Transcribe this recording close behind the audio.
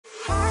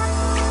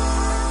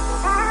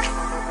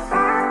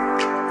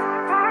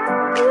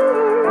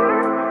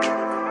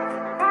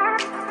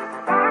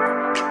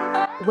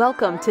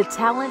Welcome to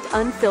Talent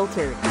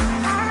Unfiltered.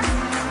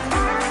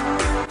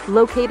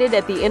 Located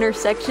at the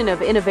intersection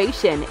of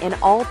innovation and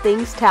all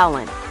things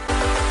talent.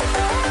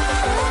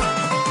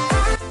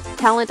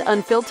 Talent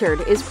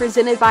Unfiltered is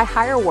presented by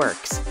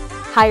HireWorks.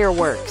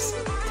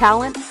 HireWorks.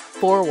 Talent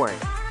forward.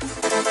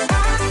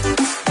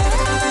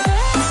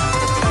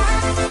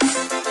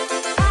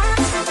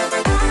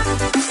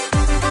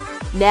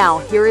 Now,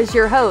 here is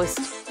your host,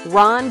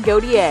 Ron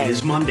Gauthier. It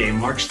is Monday,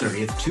 March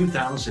 30th,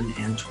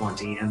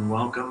 2020, and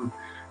welcome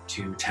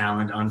to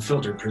Talent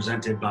Unfiltered,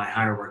 presented by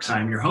HireWorks.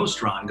 I'm your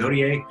host, Ron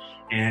Gauthier,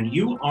 and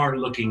you are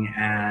looking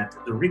at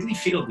the Wrigley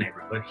Field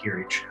neighborhood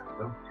here in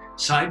Chicago,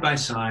 side by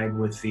side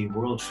with the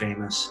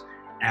world-famous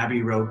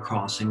Abbey Road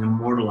crossing,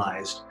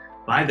 immortalized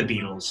by the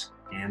Beatles,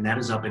 and that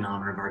is up in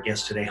honor of our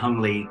guest today,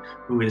 Hung Lee,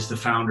 who is the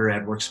founder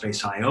at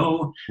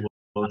Workspace.io, who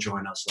will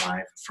join us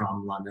live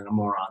from London, and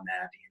more on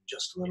that in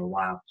just a little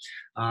while.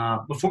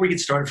 Before we get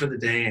started for the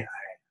day,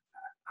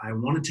 I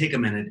want to take a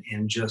minute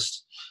and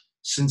just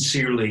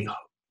sincerely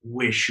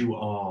wish you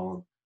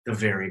all the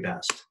very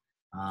best.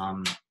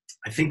 I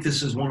think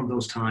this is one of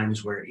those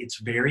times where it's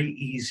very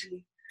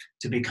easy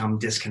to become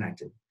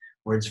disconnected,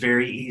 where it's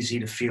very easy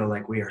to feel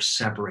like we are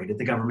separated.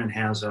 The government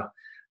has a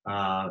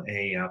kind of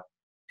a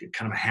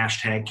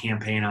hashtag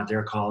campaign out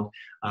there called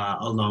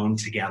Alone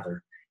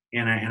Together.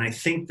 And I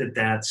think that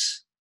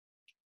that's,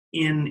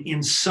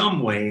 in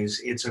some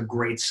ways, it's a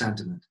great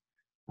sentiment.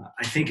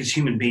 I think as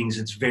human beings,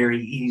 it's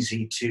very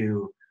easy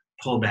to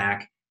pull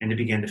back and to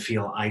begin to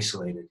feel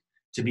isolated,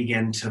 to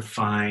begin to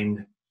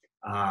find,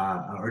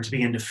 or to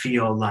begin to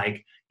feel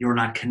like you're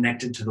not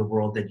connected to the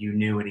world that you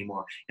knew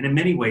anymore. And in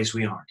many ways,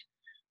 we aren't.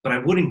 But I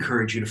would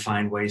encourage you to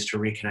find ways to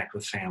reconnect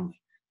with family,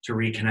 to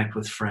reconnect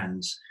with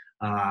friends.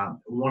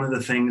 One of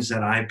the things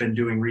that I've been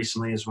doing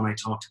recently is when I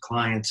talk to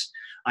clients,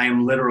 I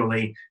am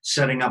literally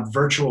setting up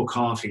virtual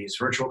coffees,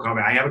 virtual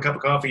coffee. I have a cup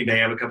of coffee, they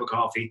have a cup of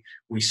coffee.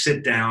 We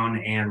sit down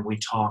and we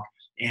talk.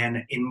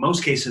 And in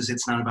most cases,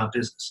 it's not about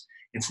business.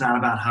 It's not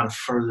about how to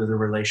further the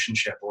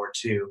relationship or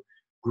to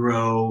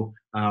grow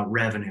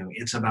revenue.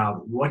 It's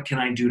about what can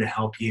I do to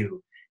help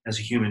you as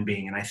a human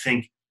being. And I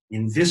think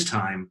in this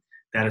time,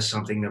 that is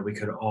something that we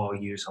could all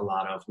use a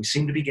lot of. We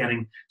seem to be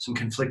getting some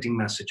conflicting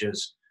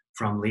messages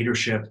from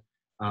leadership.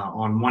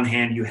 On one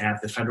hand, you have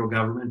the federal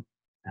government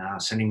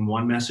sending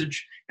one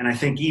message, and I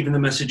think even the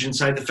message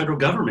inside the federal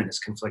government is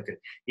conflicted.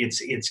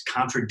 It's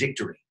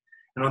contradictory.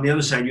 And on the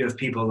other side, you have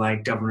people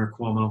like Governor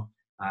Cuomo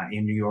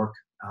in New York,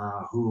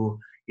 who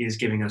is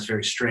giving us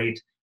very straight,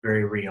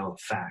 very real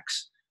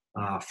facts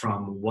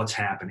from what's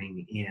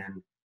happening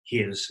in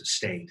his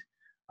state.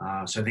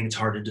 So I think it's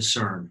hard to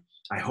discern.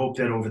 I hope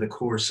that over the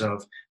course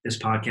of this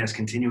podcast,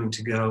 continuing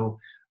to go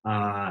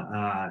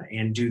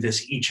and do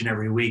this each and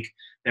every week,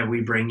 that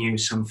we bring you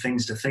some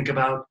things to think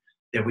about,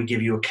 that we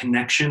give you a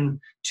connection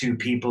to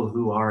people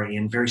who are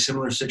in very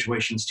similar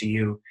situations to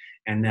you,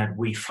 and that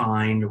we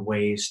find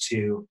ways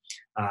to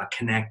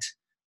connect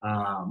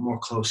more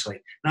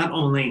closely. Not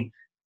only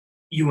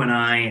you and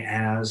I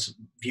as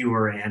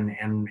viewer and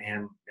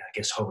I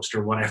guess host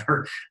or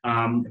whatever,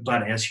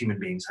 but as human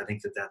beings. I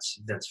think that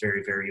that's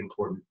very, very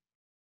important.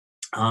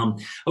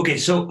 Okay,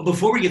 so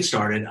before we get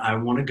started, I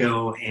want to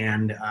go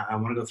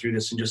through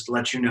this and just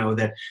let you know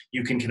that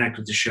you can connect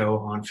with the show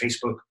on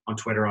Facebook, on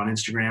Twitter, on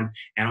Instagram,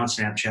 and on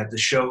Snapchat. The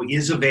show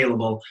is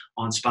available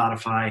on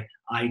Spotify,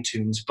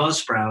 iTunes,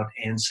 Buzzsprout,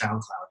 and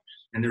SoundCloud.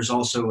 And there's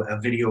also a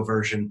video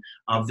version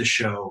of the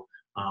show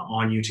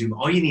on YouTube.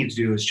 All you need to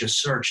do is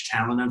just search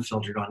Talent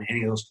Unfiltered on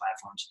any of those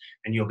platforms,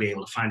 and you'll be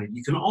able to find it.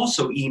 You can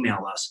also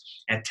email us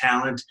at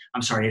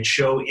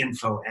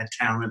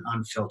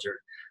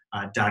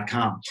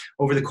showinfo@talentunfiltered.com.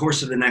 Over the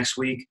course of the next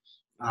week,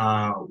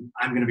 I'm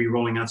going to be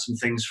rolling out some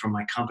things from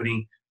my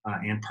company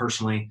and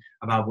personally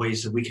about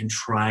ways that we can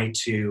try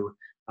to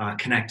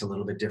connect a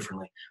little bit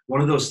differently.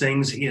 One of those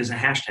things is a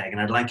hashtag, and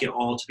I'd like you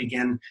all to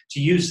begin to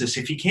use this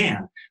if you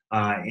can.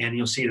 And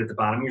you'll see it at the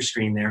bottom of your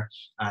screen there,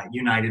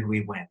 United We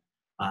Win.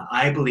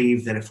 I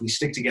believe that if we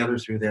stick together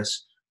through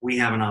this, we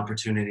have an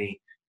opportunity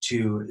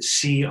to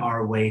see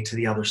our way to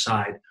the other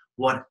side.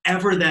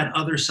 Whatever that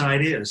other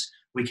side is,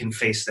 we can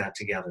face that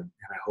together.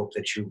 And I hope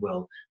that you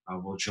will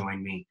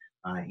join me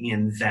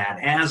in that.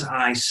 As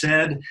I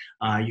said,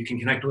 you can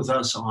connect with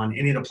us on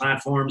any of the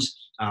platforms.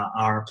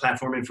 Our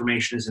platform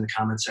information is in the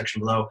comments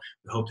section below.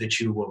 We hope that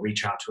you will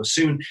reach out to us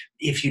soon.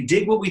 If you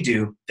dig what we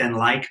do, then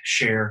like,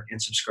 share,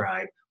 and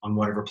subscribe on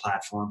whatever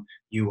platform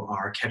you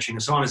are catching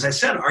us on. As I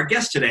said, our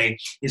guest today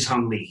is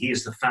Hung Lee. He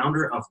is the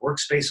founder of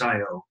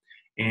Workspace.io.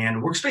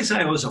 And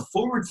Workspace.io is a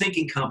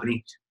forward-thinking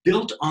company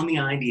built on the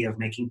idea of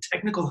making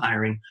technical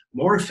hiring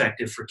more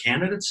effective for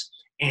candidates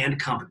and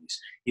companies.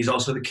 He's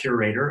also the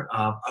curator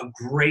of a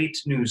great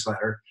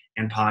newsletter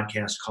and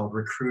podcast called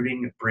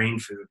Recruiting Brain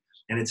Food.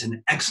 And it's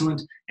an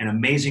excellent and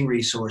amazing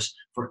resource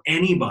for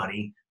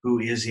anybody who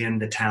is in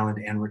the talent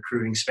and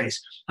recruiting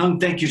space. Hung,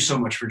 thank you so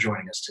much for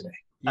joining us today.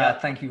 Yeah,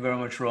 thank you very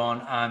much,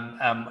 Ron.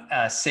 I'm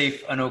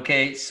safe and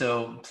okay,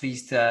 so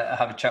pleased to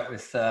have a chat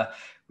with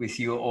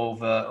you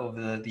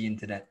over the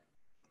internet.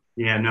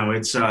 Yeah, no,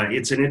 it's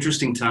an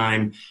interesting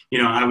time.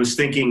 You know, I was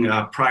thinking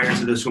prior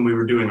to this when we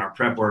were doing our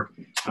prep work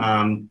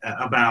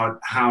about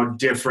how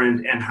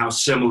different and how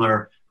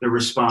similar the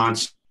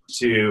response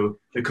to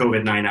the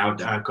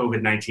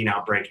COVID-19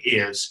 outbreak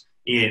is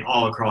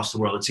all across the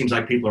world. It seems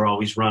like people are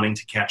always running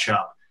to catch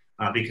up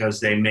because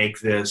they make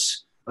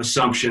this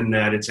assumption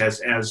that it's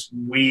as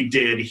we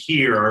did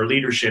here, our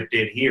leadership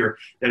did here,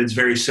 that it's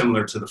very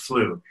similar to the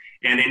flu.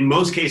 And in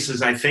most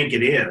cases, I think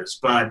it is,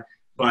 but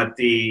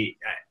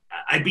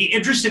I'd be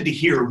interested to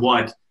hear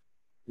what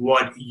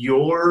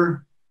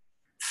your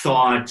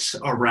thoughts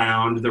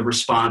around the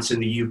response in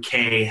the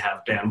UK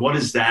have been. What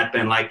has that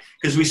been like?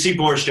 Because we see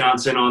Boris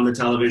Johnson on the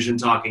television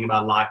talking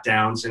about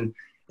lockdowns,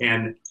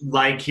 and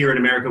like here in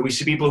America, we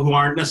see people who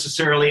aren't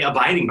necessarily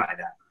abiding by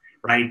that,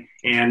 right?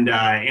 And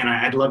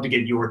I'd love to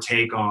get your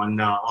take on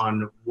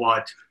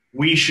what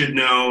we should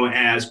know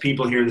as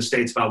people here in the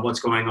States about what's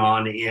going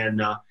on in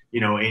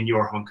in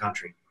your home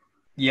country.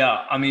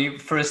 Yeah, I mean,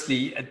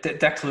 firstly, a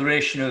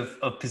declaration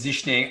of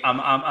positioning.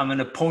 I'm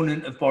an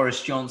opponent of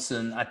Boris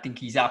Johnson. I think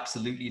he's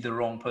absolutely the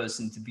wrong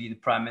person to be the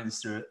prime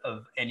minister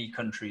of any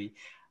country.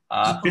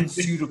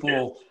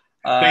 Unsuitable.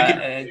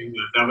 Thank you.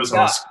 That was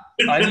awesome.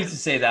 I need to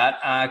say that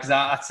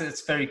because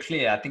it's very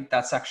clear. I think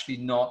that's actually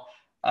not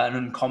an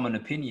uncommon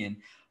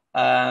opinion.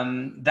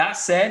 That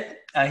said,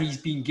 he's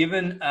been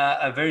given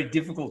a very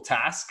difficult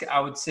task. I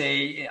would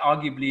say,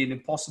 arguably, an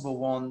impossible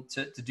one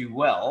to do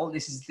well.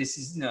 This is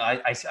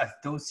I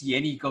don't see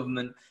any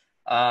government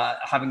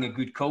having a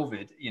good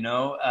COVID.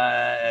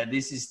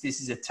 This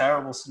is a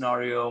terrible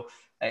scenario.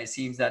 It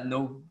seems that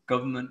no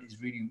government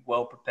is really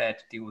well prepared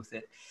to deal with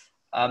it.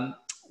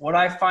 What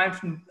I find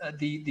from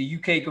the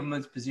UK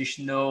government's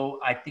position, though,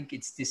 I think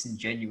it's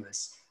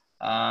disingenuous.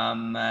 They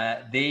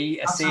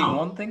are saying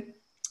one thing,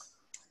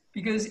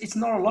 because it's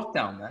not a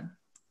lockdown, man.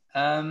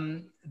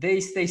 They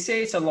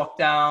say it's a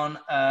lockdown,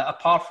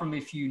 apart from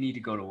if you need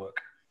to go to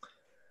work.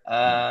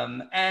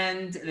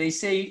 And they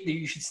say that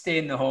you should stay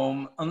in the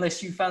home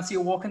unless you fancy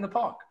a walk in the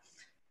park.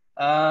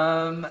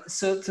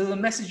 So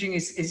the messaging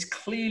is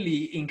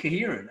clearly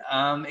incoherent.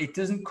 It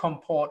doesn't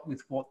comport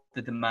with what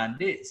the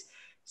demand is.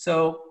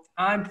 So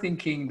I'm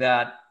thinking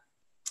that,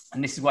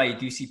 and this is why you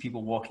do see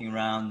people walking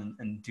around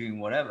and doing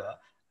whatever,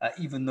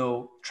 even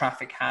though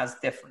traffic has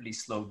definitely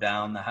slowed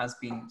down, there has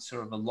been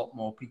sort of a lot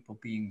more people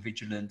being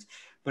vigilant,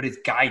 but it's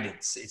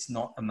guidance. It's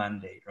not a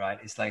mandate, right?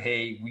 It's like,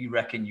 hey, we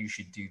reckon you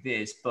should do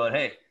this, but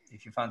hey,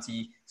 if you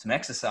fancy some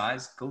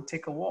exercise, go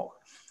take a walk.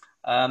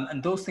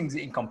 And those things are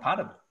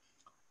incompatible.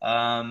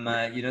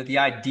 The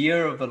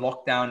idea of a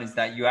lockdown is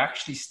that you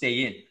actually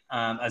stay in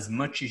as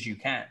much as you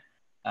can.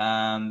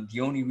 The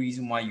only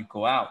reason why you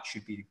go out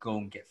should be to go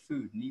and get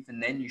food. And even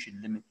then you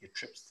should limit your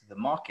trips to the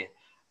market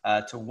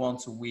to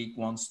once a week,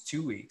 once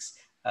 2 weeks,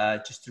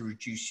 just to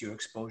reduce your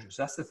exposure.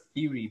 So that's the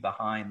theory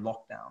behind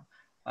lockdown.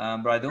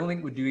 But I don't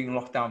think we're doing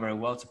lockdown very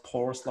well. It's a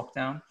porous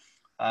lockdown.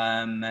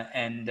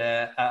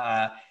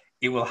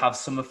 It will have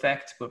some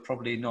effect, but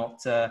probably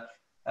not the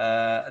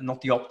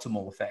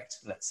optimal effect,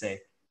 let's say.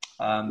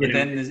 But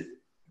then there's,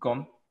 go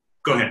on.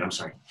 Go ahead, I'm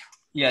sorry.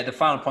 Yeah, the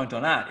final point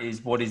on that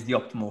is what is the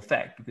optimal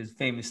effect? Because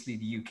famously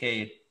the UK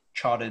had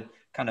charted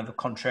kind of a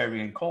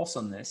contrarian course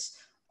on this,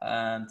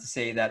 to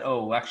say that,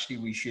 actually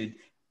we should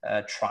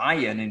try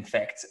and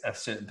infect a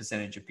certain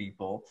percentage of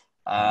people.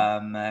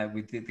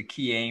 With the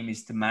key aim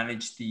is to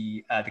manage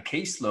the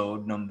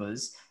caseload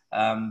numbers,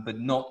 but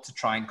not to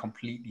try and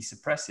completely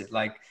suppress it.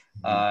 Like,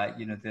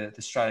 the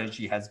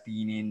strategy has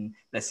been in,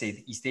 let's say,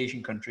 the East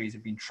Asian countries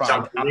have been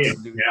trying to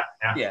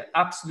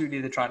absolutely,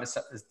 they're trying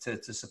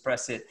to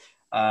suppress it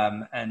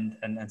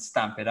and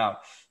stamp it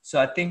out.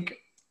 So I think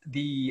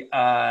the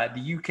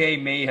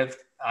UK may have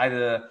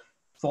either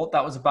thought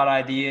that was a bad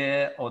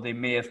idea, or they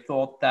may have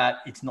thought that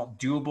it's not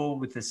doable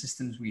with the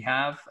systems we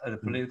have, the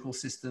political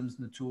systems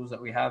and the tools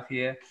that we have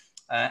here.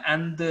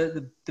 And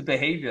the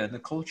behavior and the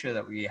culture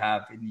that we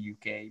have in the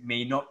UK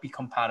may not be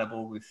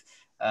compatible with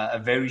a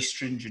very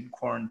stringent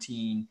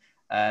quarantine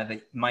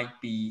that might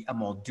be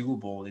more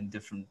doable in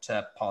different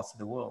parts of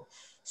the world.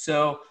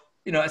 So,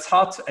 it's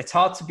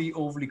hard to be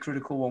overly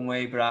critical one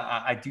way, but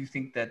I do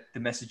think that the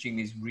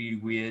messaging is really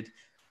weird.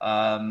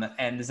 And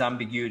there's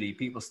ambiguity.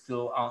 People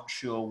still aren't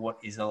sure what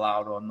is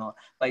allowed or not.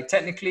 Like,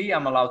 technically,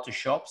 I'm allowed to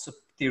shop. So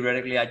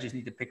theoretically, I just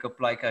need to pick up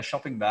like a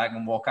shopping bag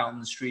and walk out on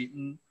the street,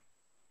 and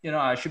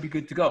I should be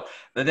good to go.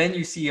 But then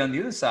you see on the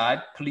other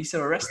side, police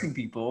are arresting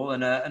people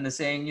and they're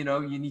saying, you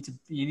need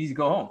to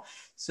go home.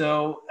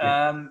 So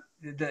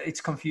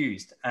it's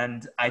confused,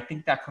 and I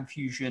think that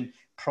confusion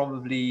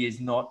probably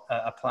is not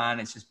a plan.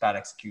 It's just bad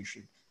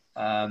execution.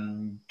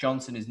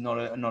 Johnson is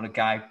not a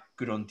guy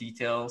good on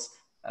details.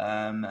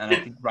 And I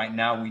think right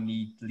now we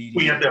need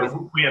leadership.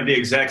 We have the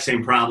exact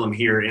same problem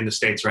here in the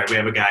States, right? We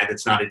have a guy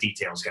that's not a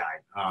details guy.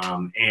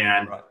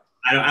 Right.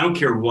 I don't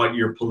care what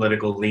your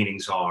political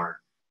leanings are.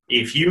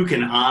 If you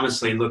can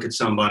honestly look at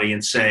somebody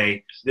and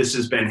say, this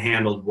has been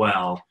handled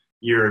well,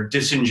 you're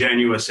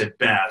disingenuous at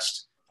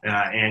best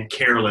and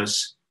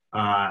careless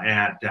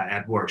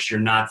at worst. You're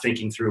not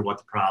thinking through what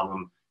the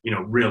problem,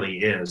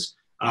 really is.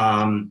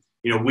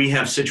 you know, we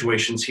have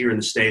situations here in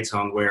the States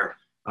on where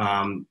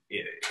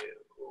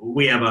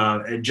we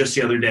have just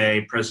the other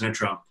day, President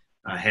Trump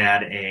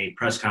had a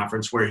press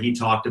conference where he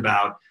talked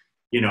about,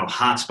 you know,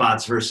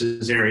 hotspots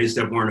versus areas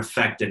that weren't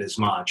affected as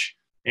much.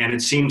 And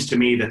it seems to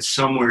me that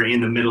somewhere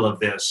in the middle of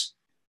this,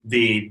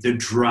 the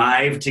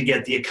drive to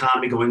get the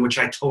economy going, which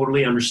I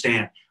totally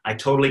understand. I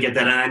totally get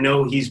that. And I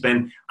know he's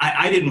been,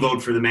 I didn't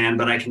vote for the man,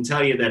 but I can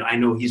tell you that I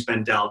know he's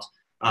been dealt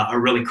a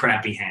really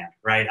crappy hand,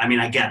 right? I mean,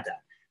 I get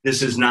that.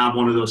 This is not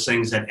one of those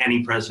things that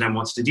any president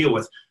wants to deal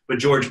with. But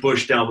George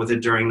Bush dealt with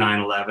it during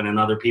 9/11, and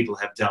other people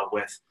have dealt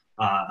with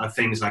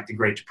things like the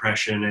Great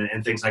Depression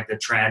and things like the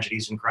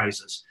tragedies and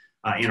crises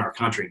in our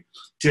country.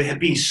 To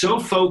be so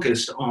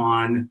focused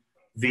on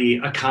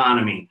the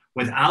economy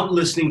without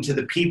listening to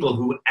the people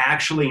who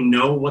actually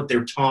know what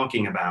they're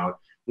talking about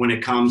when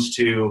it comes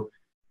to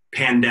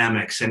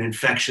pandemics and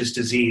infectious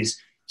disease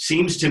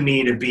seems to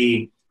me to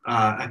be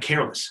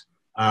callous,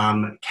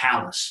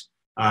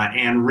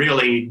 and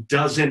really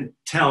doesn't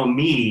tell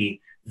me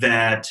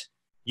that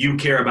you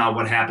care about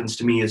what happens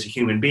to me as a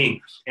human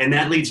being. And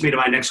that leads me to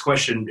my next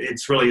question.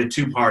 It's really a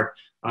two-part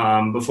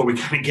before we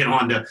kind of get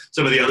on to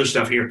some of the other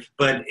stuff here.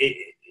 But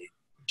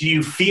do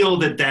you feel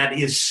that that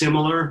is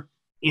similar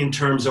in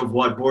terms of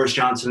what Boris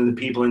Johnson and the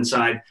people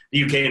inside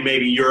the UK and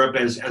maybe Europe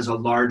as a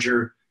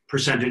larger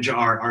percentage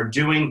are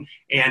doing?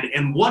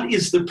 And what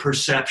is the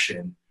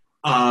perception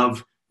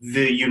of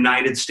the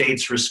United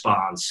States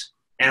response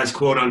as,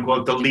 quote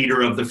unquote, the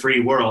leader of the free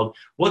world?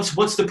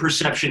 What's the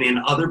perception in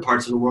other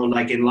parts of the world,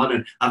 like in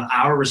London, of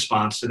our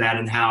response to that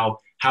and how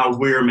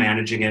we're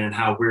managing it and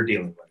how we're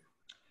dealing with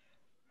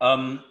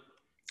it?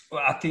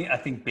 Well, I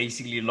think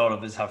basically a lot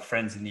of us have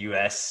friends in the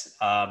US.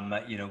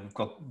 You know, we've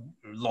got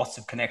lots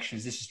of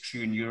connections. This is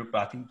true in Europe,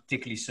 but I think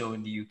particularly so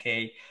in the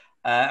UK.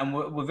 And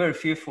we're very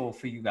fearful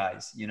for you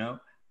guys, you know,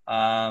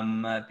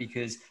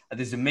 because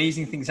there's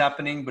amazing things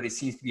happening, but it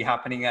seems to be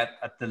happening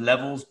at the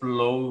levels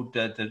below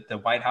the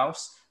White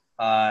House.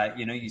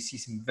 You know, you see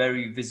some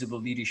very visible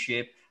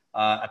leadership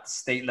at the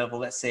state level,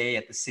 let's say,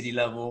 at the city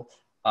level,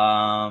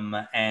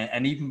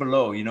 and even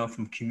below, you know,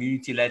 from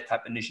community-led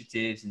type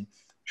initiatives and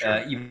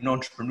even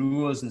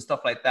entrepreneurs and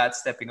stuff like that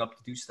stepping up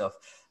to do stuff.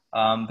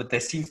 But there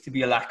seems to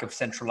be a lack of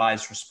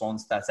centralized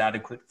response that's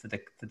adequate for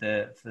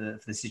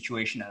the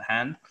situation at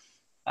hand.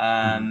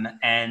 And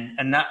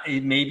that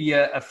it may be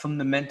a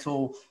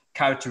fundamental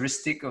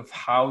characteristic of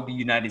how the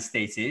United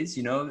States is.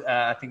 You know,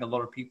 I think a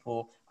lot of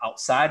people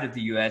outside of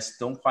the US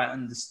don't quite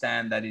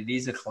understand that it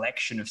is a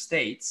collection of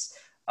states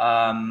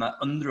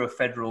under a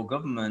federal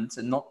government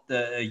and not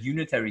a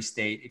unitary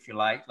state, if you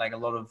like a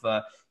lot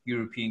of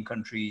European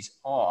countries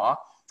are.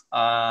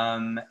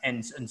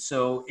 And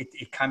so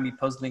it can be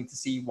puzzling to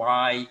see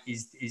why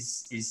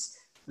is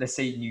let's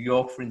say New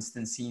York, for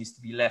instance, seems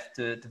to be left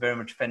to very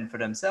much fend for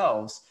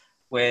themselves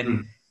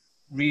when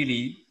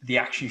really the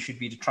action should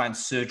be to try and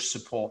surge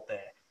support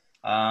there.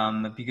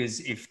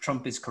 Because if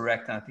Trump is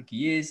correct, and I think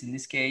he is in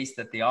this case,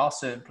 that there are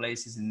certain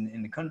places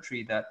in the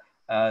country that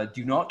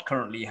do not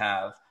currently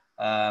have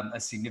a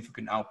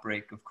significant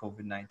outbreak of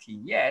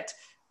COVID-19 yet,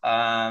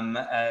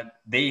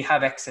 they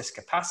have excess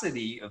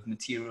capacity of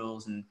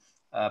materials and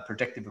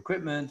protective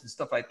equipment and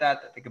stuff like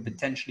that they could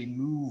potentially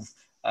move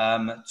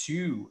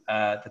to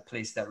the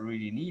place that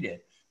really need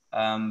it.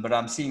 But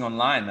I'm seeing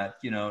online that,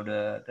 you know,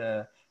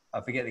 the I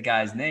forget the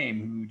guy's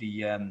name, who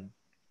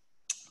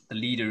the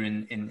leader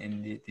in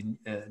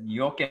the New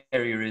York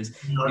area is.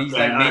 He's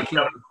like making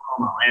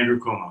Andrew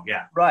Cuomo,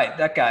 yeah, right.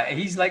 That guy.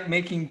 He's like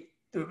making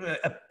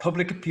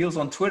public appeals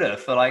on Twitter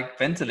for like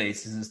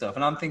ventilators and stuff,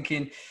 and I'm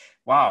thinking,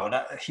 wow,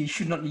 that he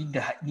should not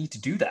need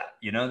to do that.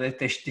 You know,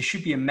 there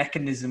should be a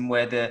mechanism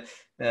where the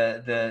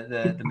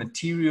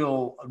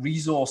material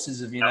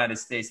resources of the United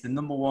States, the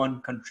number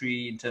one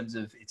country in terms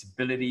of its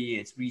ability,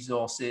 its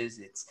resources,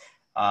 its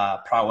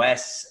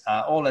prowess,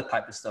 all that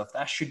type of stuff,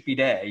 that should be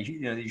there.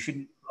 You know, you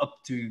shouldn't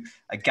up to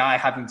a guy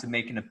having to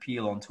make an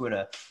appeal on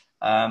Twitter,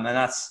 and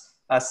that's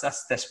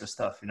desperate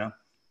stuff. You know.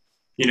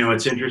 You know,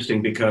 it's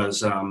interesting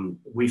because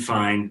we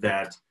find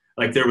that,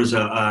 like, there was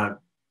a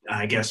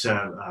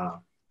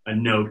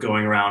note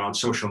going around on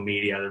social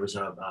media. There was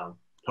a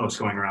post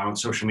going around on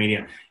social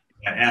media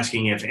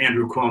asking if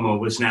Andrew Cuomo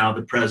was now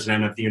the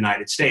president of the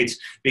United States,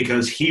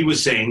 because he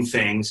was saying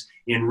things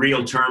in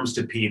real terms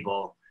to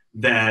people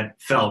that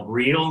felt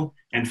real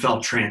and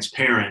felt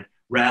transparent,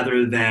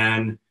 rather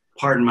than,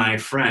 pardon my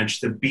French,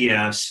 the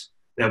BS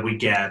that we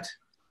get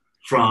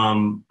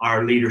from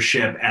our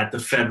leadership at the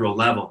federal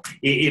level.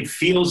 It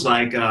feels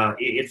like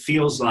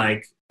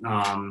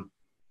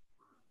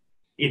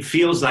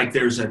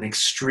there's an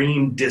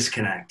extreme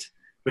disconnect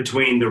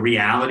between the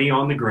reality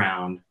on the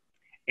ground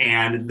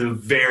and the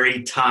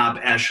very top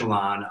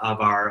echelon of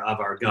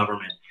our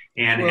government,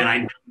 and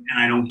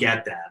I don't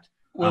get that.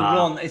 Well,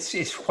 Ron,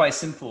 it's quite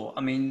simple.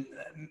 I mean,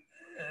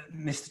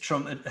 Mr.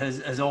 Trump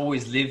has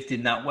always lived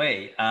in that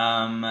way.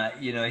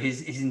 You know,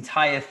 his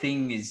entire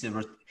thing is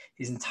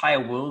his entire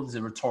world is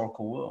a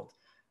rhetorical world.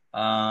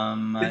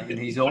 And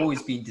he's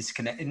always been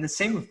disconnected. And the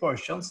same with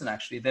Boris Johnson,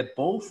 actually. They're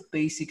both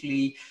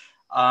basically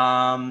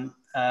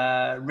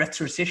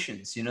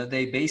rhetoricians. You know,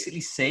 they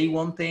basically say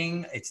one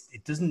thing.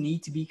 It doesn't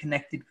need to be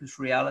connected with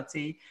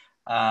reality,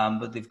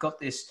 but they've got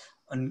this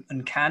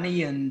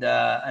uncanny and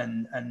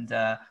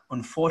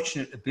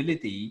unfortunate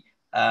ability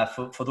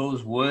for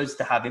those words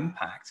to have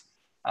impact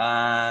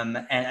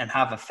and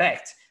have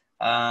effect.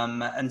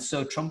 And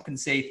so Trump can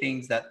say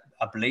things that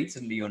are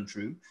blatantly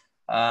untrue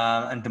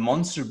and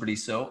demonstrably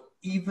so.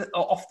 Even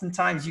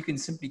oftentimes you can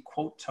simply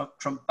quote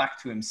Trump back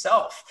to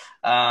himself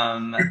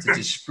to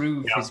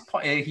disprove his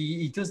point.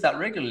 He does that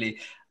regularly,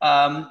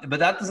 but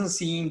that doesn't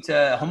seem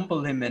to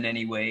humble him in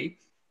any way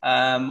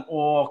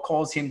or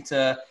cause him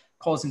to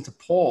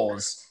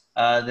pause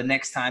the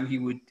next time he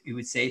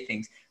would say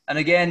things. And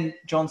again,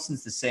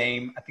 Johnson's the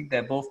same. I think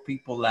they're both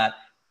people that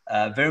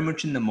very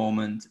much in the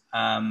moment.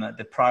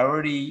 The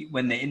priority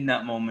when they're in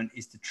that moment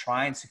is to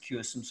try and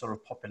secure some sort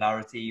of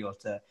popularity or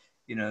to,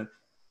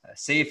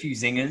 say a few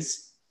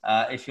zingers,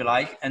 if you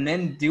like, and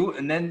then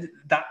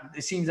that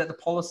it seems that the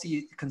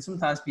policy can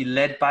sometimes be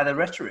led by the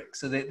rhetoric.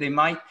 So they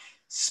might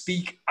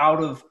speak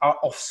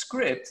off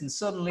script, and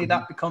suddenly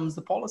that becomes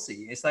the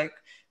policy. It's like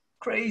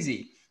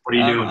crazy. What are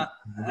you doing?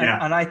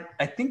 And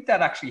I think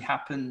that actually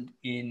happened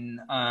in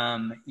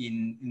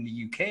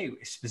the UK,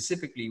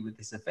 specifically with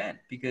this event,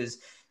 because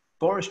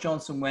Boris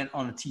Johnson went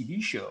on a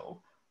TV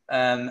show.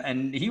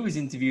 And he was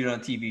interviewed on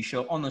a TV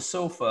show on the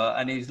sofa,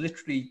 and he was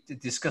literally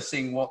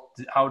discussing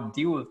how to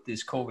deal with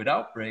this COVID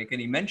outbreak.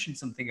 And he mentioned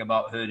something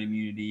about herd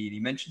immunity. And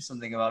he mentioned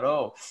something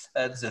about,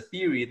 there's a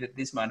theory that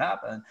this might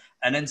happen.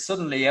 And then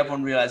suddenly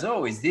everyone realized,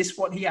 is this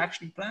what he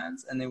actually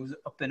plans? And it was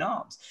up in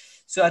arms.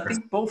 So I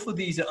think both of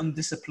these are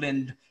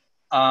undisciplined,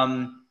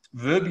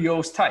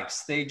 verbose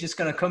types. They're just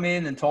going to come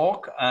in and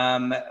talk,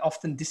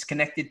 often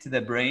disconnected to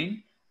their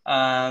brain.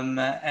 And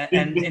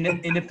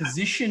in a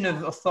position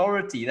of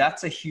authority,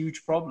 that's a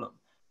huge problem.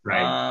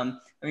 Right. I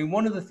mean,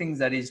 one of the things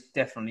that is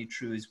definitely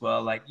true as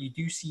well, like you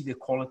do see the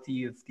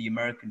quality of the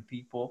American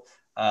people.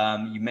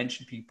 You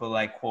mentioned people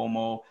like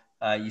Cuomo.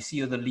 You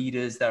see other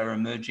leaders that are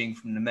emerging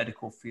from the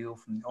medical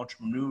field, from the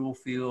entrepreneurial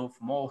field,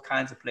 from all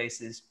kinds of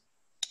places.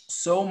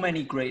 So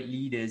many great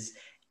leaders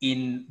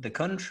in the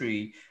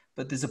country.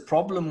 But there's a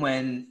problem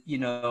when,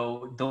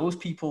 those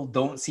people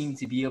don't seem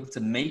to be able to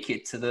make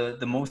it to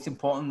the most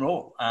important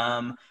role.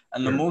 And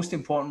the most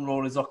important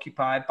role is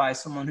occupied by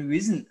someone who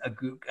isn't a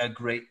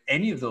great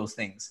any of those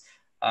things.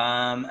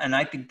 And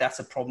I think that's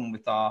a problem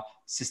with our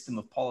system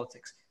of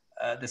politics.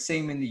 The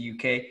same in the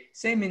UK,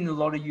 same in a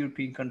lot of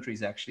European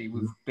countries, actually.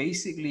 We've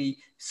basically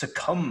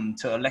succumbed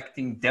to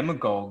electing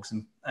demagogues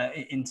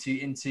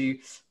into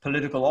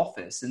political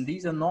office. And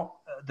these are not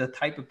the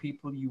type of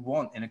people you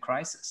want in a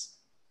crisis.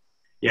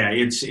 Yeah,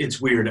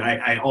 it's weird.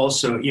 I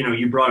also,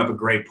 you brought up a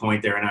great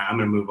point there, and I'm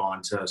going to move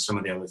on to some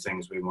of the other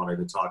things we wanted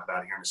to talk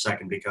about here in a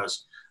second,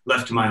 because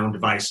left to my own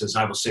devices,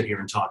 I will sit here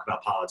and talk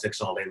about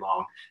politics all day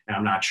long, and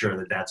I'm not sure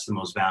that that's the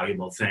most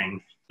valuable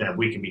thing that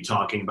we can be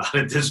talking about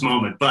at this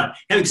moment. But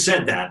having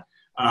said that,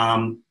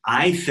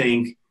 I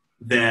think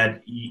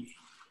that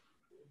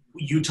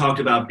you talked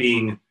about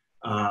being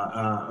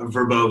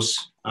verbose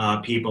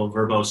people,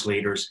 verbose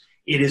leaders.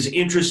 It is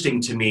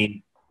interesting to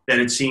me that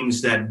it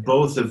seems that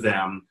both of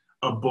them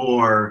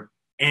abhor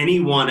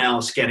anyone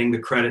else getting the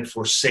credit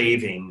for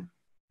saving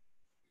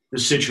the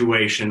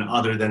situation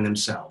other than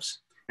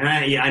themselves. And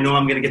I know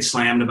I'm going to get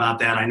slammed about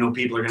that. I know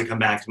people are going to come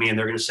back to me and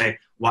they're going to say,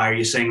 why are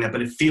you saying that?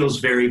 But it feels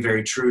very,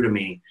 very true to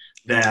me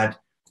that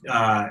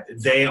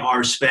they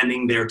are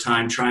spending their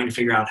time trying to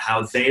figure out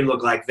how they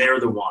look like they're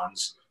the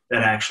ones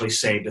that actually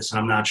saved us. And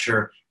I'm not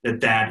sure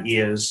that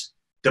is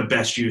the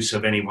best use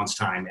of anyone's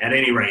time. At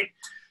any rate,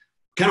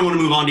 kind of want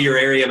to move on to your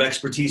area of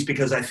expertise,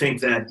 because I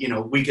think that,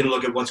 we can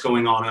look at what's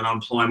going on in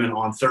unemployment.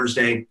 On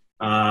Thursday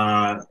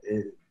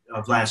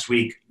of last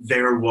week,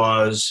 there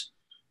was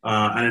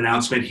an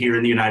announcement here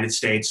in the United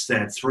States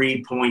that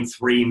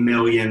 3.3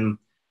 million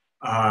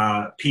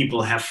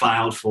people have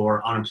filed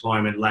for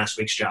unemployment last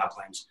week's job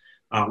claims.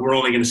 We're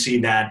only going to see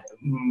that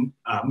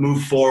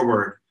move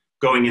forward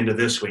going into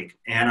this week.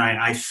 And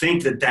I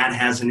think that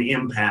has an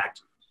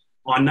impact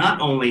on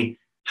not only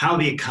how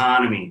the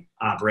economy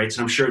operates,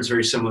 and I'm sure it's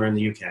very similar in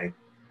the UK,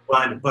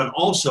 but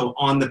also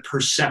on the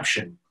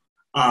perception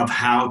of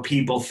how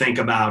people think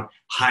about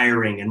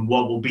hiring and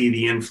what will be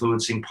the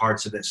influencing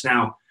parts of this.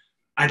 Now,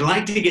 I'd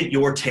like to get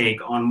your take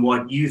on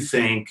what you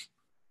think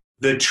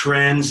the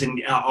trends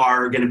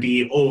are going to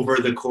be over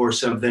the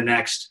course of the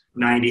next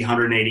 90,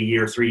 180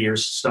 year, 3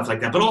 years, stuff like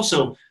that, but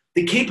also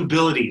the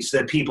capabilities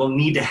that people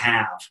need to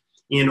have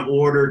in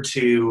order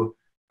to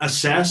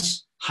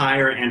assess,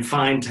 hire, and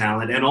find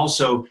talent, and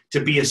also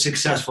to be a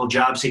successful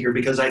job seeker,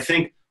 because I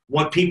think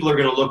what people are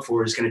going to look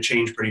for is going to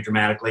change pretty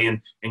dramatically.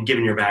 And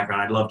given your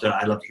background, I'd love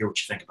to hear what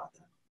you think about that.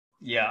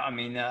 Yeah, I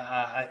mean,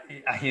 I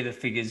hear the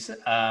figures,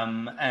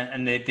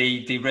 and they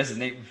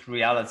resonate with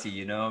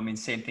reality. I mean,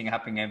 same thing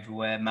happening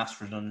everywhere: mass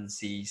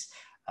redundancies,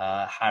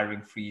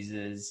 hiring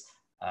freezes,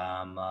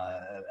 a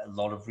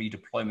lot of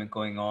redeployment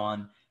going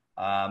on,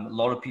 a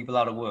lot of people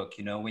out of work.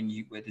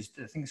 There's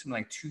I think something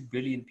like 2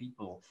 billion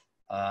people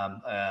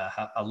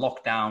a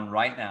lockdown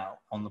right now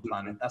on the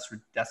planet.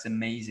 That's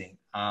amazing.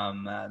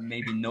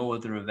 Maybe no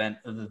other event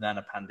other than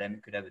a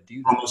pandemic could ever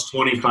do that. Almost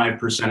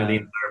 25% of the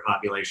entire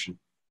population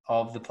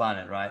of the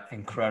planet, right?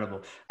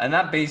 Incredible. And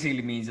that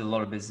basically means a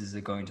lot of businesses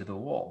are going to the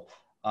wall.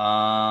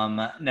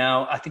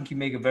 Now, I think you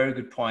make a very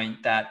good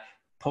point that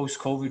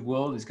post-COVID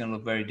world is going to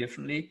look very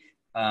differently.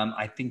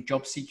 I think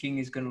job seeking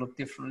is going to look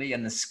differently,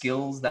 and the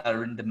skills that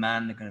are in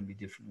demand are going to be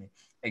differently.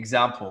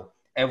 Example,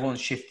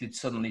 everyone's shifted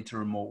suddenly to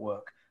remote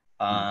work.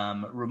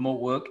 Remote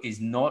work is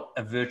not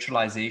a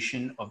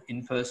virtualization of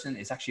in-person.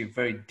 It's actually a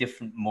very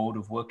different mode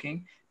of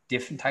working,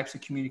 different types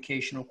of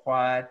communication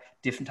required,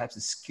 different types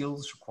of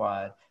skills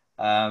required.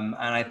 And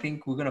I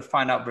think we're going to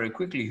find out very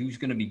quickly who's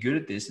going to be good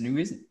at this and who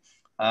isn't.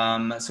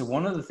 So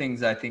one of the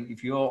things I think,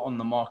 if you're on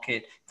the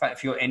market, in fact,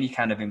 if you're any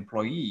kind of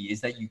employee,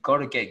 is that you've got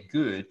to get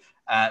good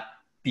at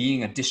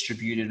being a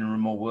distributed and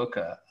remote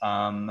worker,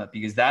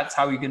 because that's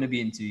how you're going to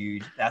be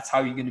interviewed. That's how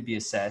you're going to be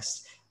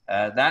assessed.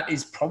 That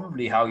is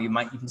probably how you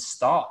might even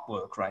start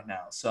work right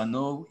now. So I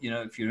know,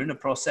 if you're in a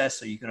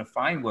process or you're going to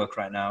find work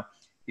right now,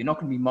 you're not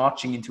going to be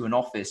marching into an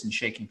office and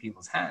shaking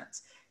people's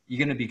hands. You're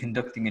going to be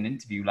conducting an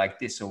interview like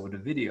this over the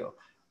video.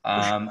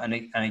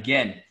 And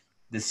again,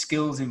 the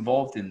skills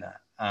involved in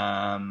that,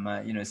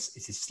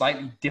 it's a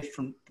slightly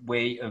different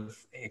way of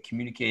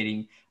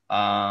communicating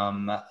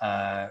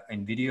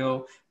in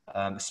video.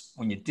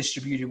 When you're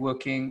distributed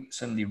working,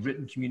 suddenly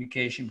written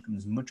communication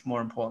becomes much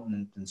more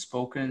important than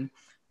spoken.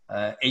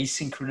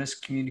 Asynchronous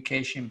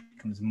communication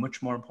becomes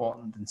much more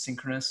important than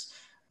synchronous.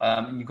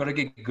 And you've got to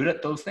get good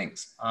at those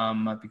things,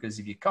 because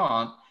if you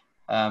can't,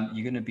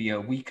 you're going to be a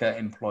weaker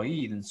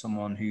employee than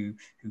someone who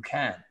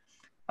can.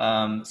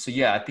 So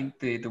yeah, I think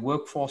the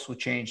workforce will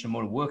change. The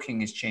mode of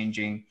working is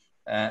changing,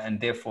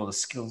 and therefore the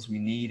skills we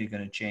need are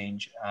going to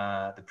change.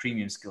 The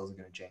premium skills are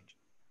going to change.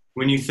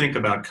 When you think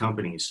about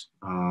companies,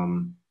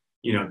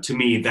 to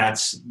me,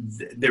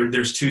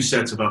 there's two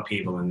sets of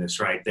upheaval in this,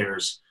 right?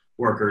 There's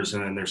workers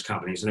and then there's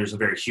companies, and there's a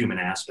very human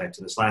aspect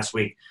to this. Last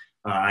week,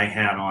 I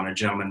had on a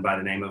gentleman by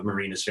the name of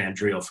Marinus Van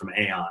Driel from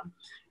Aon,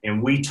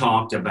 and we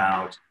talked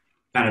about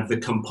kind of the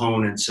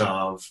components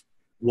of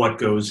what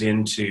goes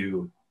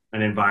into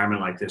an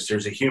environment like this.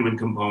 There's a human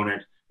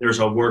component, there's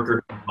a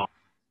worker component,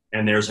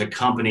 and there's a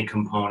company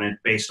component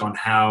based on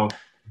how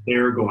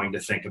they're going to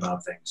think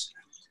about things.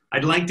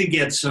 I'd like to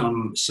get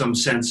some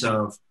sense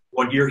of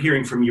what you're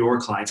hearing from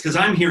your clients, because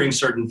I'm hearing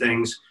certain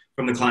things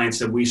from the clients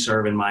that we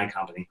serve in my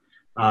company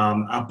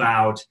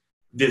about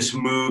this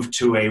move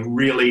to a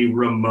really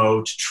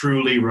remote,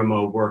 truly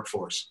remote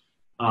workforce.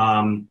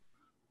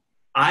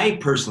 I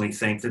personally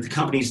think that the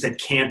companies that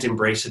can't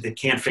embrace it, that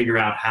can't figure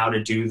out how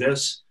to do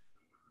this,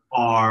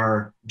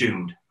 are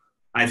doomed.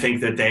 I think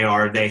that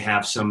they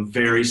have some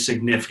very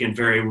significant,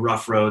 very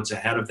rough roads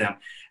ahead of them.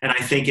 And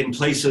I think in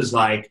places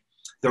like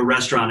the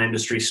restaurant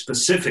industry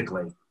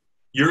specifically,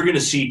 you're going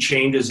to see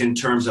changes in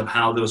terms of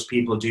how those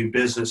people do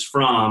business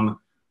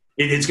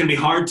it's going to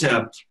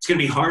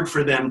be hard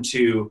for them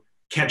to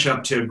catch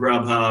up to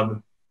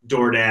Grubhub,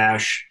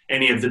 DoorDash,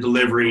 any of the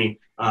delivery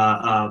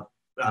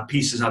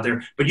pieces out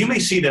there. But you may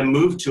see them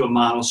move to a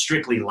model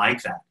strictly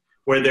like that,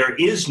 where there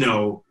is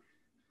no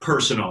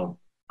personal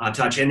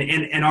touch.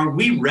 And are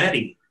we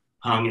ready,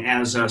 Hung,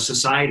 as a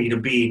society to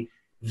be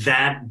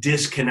that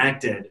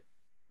disconnected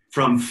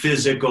from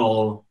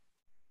physical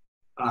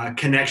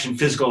connection,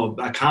 physical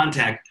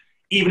contact,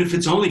 even if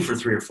it's only for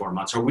 3 or 4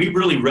 months? Are we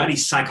really ready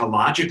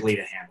psychologically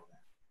to handle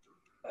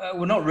that?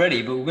 We're not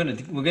ready, but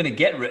we're gonna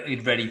get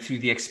ready through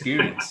the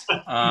experience.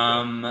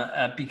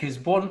 Because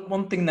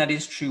one thing that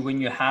is true when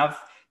you have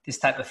this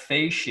type of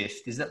phase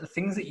shift is that the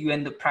things that you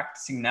end up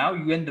practicing now,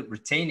 you end up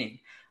retaining,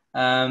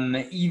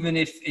 even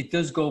if it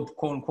does go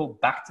quote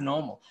unquote back to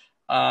normal.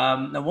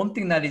 Now, one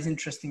thing that is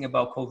interesting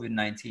about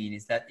COVID-19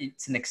 is that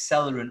it's an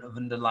accelerant of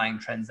underlying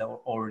trends that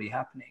were already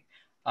happening.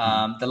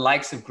 The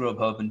likes of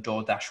Grubhub and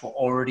DoorDash were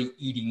already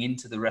eating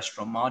into the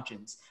restaurant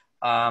margins.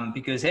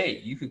 Because, hey,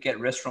 you could get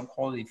restaurant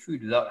quality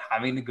food without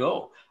having to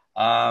go.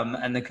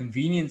 And the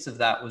convenience of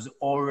that was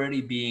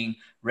already being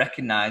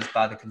recognized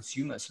by the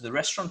consumer. So the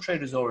restaurant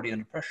trade is already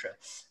under pressure.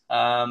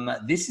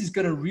 This is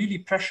going to really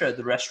pressure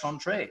the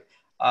restaurant trade.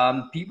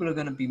 People are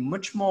going to be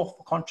much more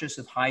conscious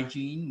of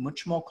hygiene,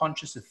 much more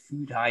conscious of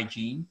food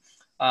hygiene.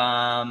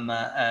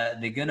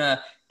 They're going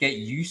to get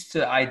used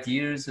to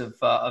ideas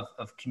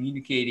of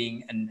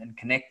communicating and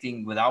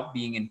connecting without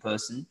being in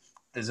person.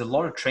 There's a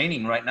lot of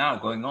training right now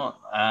going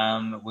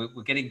on.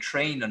 We're getting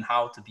trained on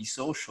how to be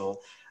social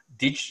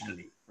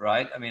digitally,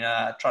 right? I mean,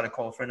 I tried to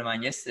call a friend of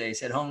mine yesterday. He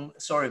said, "Hung,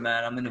 sorry,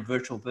 man, I'm in a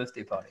virtual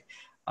birthday party."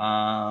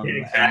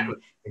 Exactly.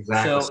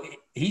 So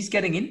he's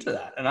getting into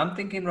that. And I'm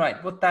thinking,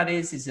 right, what that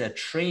is a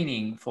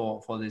training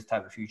for this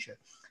type of future.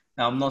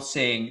 Now, I'm not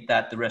saying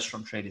that the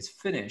restaurant trade is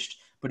finished,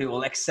 but it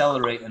will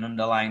accelerate an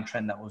underlying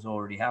trend that was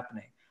already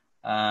happening.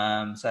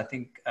 So I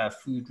think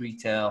food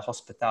retail,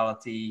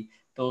 hospitality,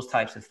 those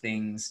types of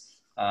things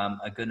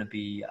are going to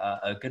be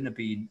I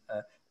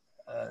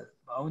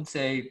wouldn't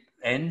say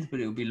end, but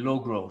it will be low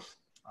growth.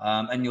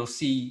 And you'll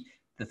see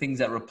the things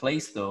that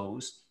replace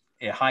those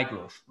high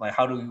growth? Like,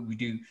 how do we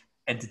do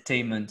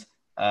entertainment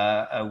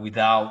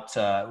without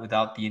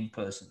the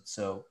in-person?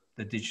 So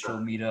the digital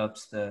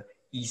meetups, the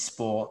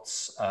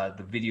esports,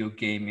 the video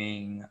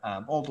gaming,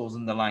 all those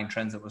underlying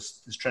trends that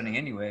was trending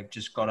anyway, have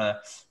just got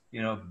a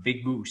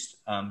big boost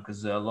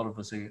because a lot of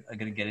us are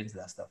going to get into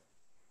that stuff.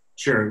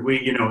 Sure.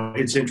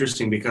 It's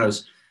interesting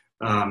because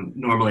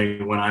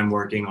normally when I'm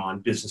working on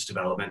business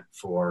development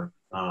for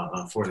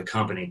the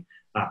company,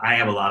 I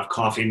have a lot of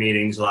coffee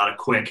meetings, a lot of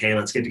quick, hey,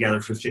 let's get together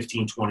for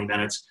 15, 20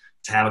 minutes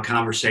to have a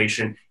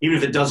conversation. Even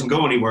if it doesn't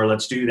go anywhere,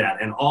 let's do that.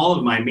 And all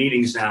of my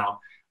meetings now,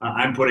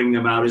 I'm putting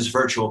them out as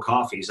virtual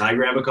coffees. I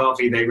grab a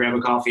coffee, they grab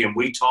a coffee, and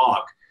we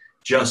talk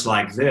just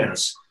like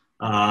this.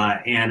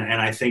 And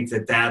I think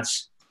that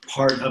that's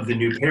part of the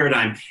new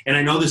paradigm. And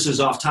I know this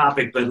is off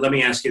topic, but let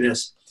me ask you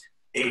this.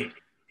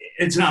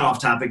 It's not off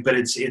topic, but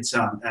it's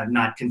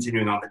not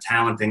continuing on the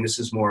talent thing. This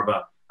is more of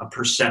a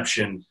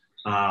perception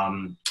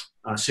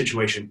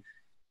situation.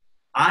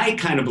 I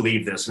kind of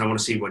believe this, and I want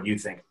to see what you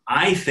think.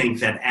 I think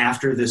that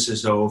after this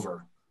is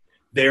over,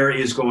 there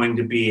is going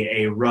to be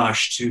a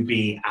rush to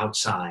be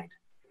outside,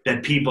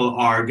 that people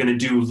are going to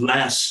do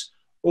less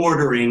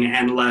ordering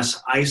and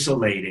less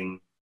isolating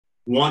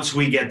once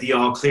we get the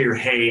all clear,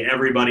 hey,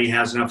 everybody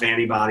has enough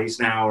antibodies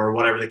now, or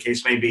whatever the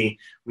case may be,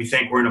 we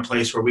think we're in a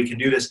place where we can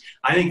do this.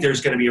 I think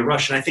there's going to be a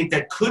rush, and I think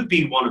that could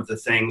be one of the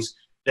things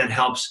that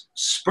helps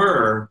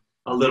spur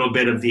a little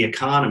bit of the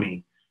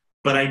economy.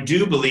 But I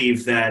do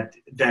believe that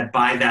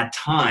by that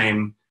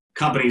time,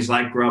 companies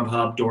like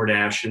Grubhub,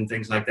 DoorDash, and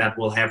things like that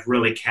will have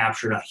really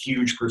captured a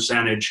huge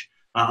percentage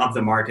of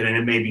the market, and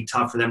it may be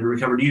tough for them to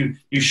recover. Do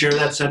you share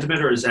that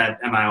sentiment, or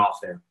am I off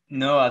there?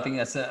 No, I think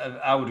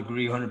I would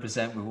agree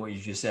 100% with what you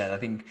just said. I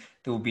think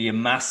there will be a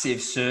massive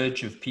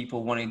surge of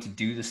people wanting to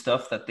do the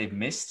stuff that they've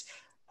missed.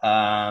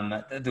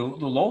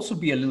 There'll also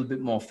be a little bit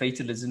more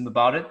fatalism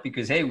about it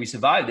because, hey, we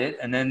survived it,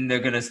 and then they're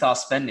going to start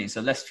spending. So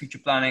less future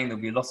planning,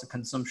 there'll be lots of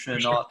consumption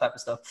and all that type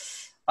of stuff.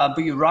 But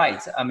you're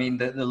right. I mean,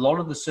 a lot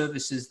of the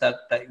services that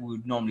you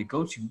would normally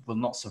go to will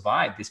not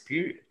survive this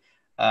period.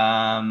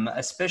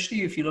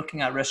 Especially if you're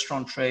looking at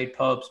restaurant trade,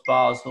 pubs,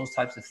 bars, those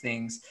types of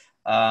things.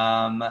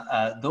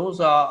 Those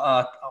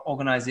are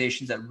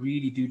organizations that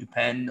really do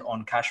depend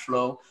on cash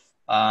flow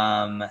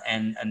and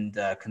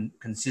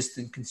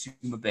consistent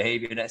consumer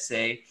behavior. Let's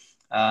say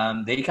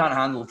they can't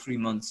handle 3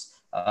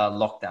 months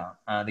lockdown.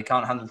 They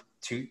can't handle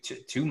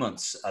two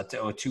months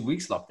or 2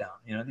 weeks lockdown.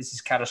 This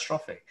is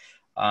catastrophic.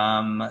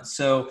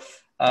 So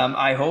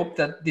I hope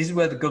that this is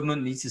where the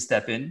government needs to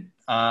step in.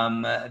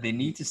 They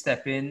need to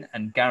step in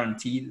and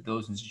guarantee that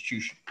those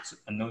institutions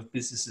and those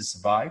businesses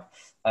survive.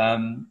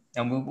 And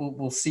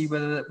we'll see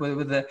whether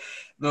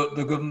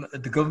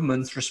the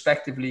governments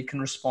respectively can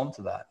respond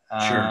to that.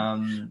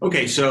 Sure.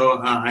 Okay, so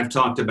I've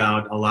talked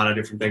about a lot of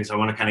different things. I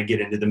want to kind of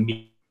get into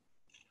the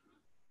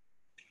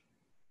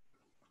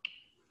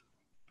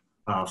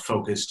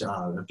focused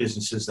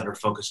businesses that are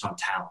focused on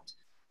talent.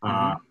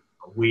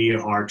 We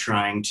are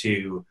trying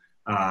to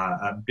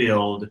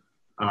build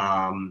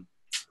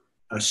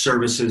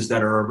services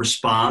that are a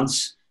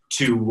response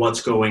to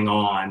what's going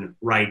on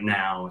right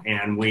now,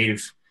 and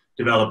we've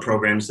developed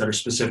programs that are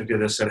specific to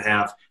this, that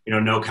have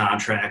no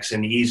contracts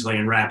and easily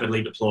and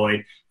rapidly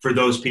deployed for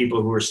those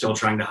people who are still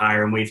trying to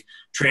hire. And we've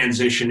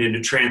transitioned into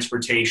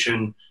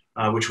transportation,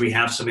 which we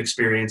have some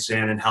experience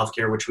in, and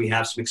healthcare, which we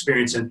have some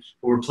experience in.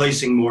 But we're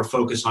placing more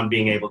focus on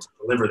being able to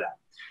deliver that.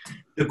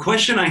 The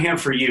question I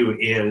have for you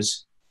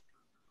is,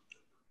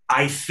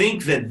 I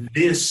think that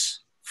this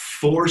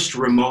forced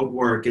remote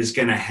work is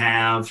going to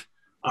have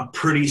a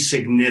pretty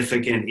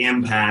significant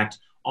impact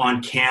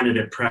on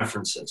candidate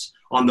preferences,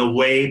 on the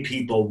way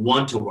people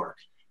want to work.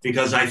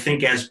 Because I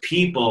think as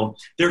people,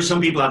 there are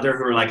some people out there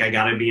who are like, I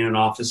got to be in an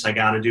office, I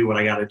got to do what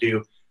I got to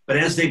do. But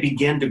as they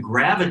begin to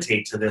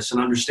gravitate to this and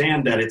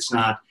understand that it's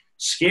not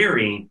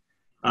scary,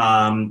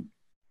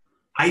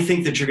 I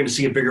think that you're going to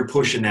see a bigger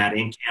push in that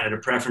in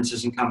candidate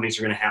preferences, and companies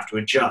are going to have to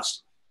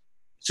adjust.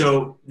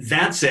 So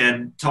that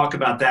said, talk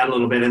about that a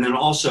little bit. And then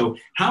also,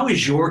 how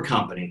is your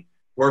company,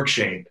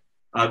 WorkShape,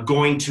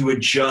 going to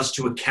adjust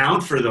to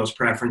account for those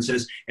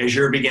preferences as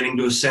you're beginning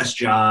to assess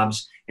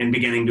jobs and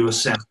beginning to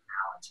assess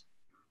talent?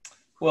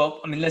 Well,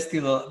 I mean, let's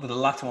deal with the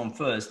latter one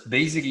first.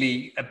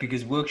 Basically,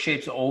 because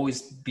WorkShape's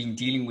always been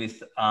dealing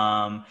with,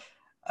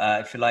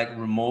 if you like,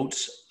 remote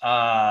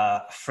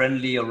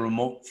friendly or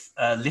remote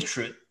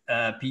literate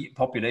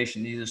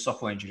population. These are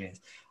software engineers.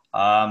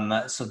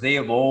 So they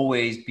have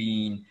always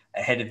been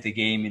ahead of the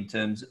game in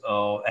terms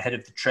of ahead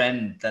of the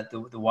trend that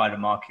the wider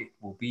market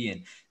will be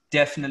in.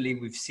 Definitely,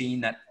 we've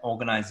seen that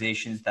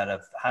organizations that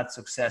have had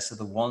success are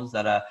the ones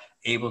that are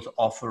able to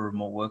offer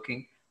remote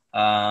working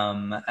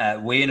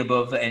way and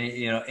above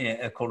any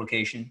a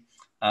co-location.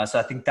 So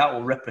I think that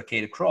will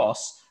replicate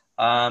across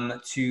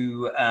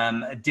to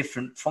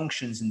different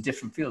functions in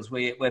different fields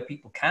where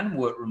people can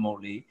work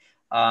remotely.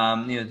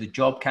 The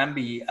job can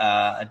be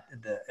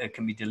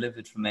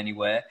delivered from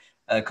anywhere.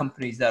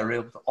 Companies that are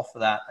able to offer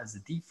that as a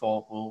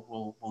default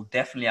will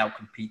definitely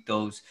outcompete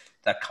those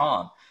that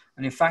can't.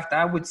 And in fact,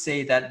 I would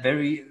say that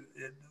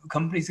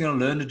companies are going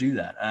to learn to do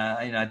that.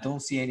 I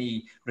don't see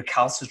any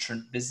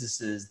recalcitrant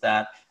businesses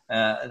that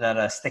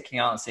are sticking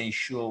out and saying,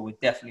 sure, we're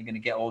definitely going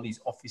to get all these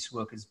office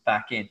workers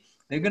back in.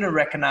 They're going to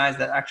recognize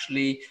that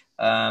actually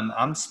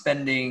I'm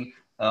spending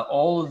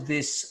all of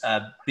this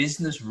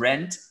business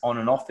rent on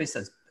an office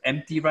that's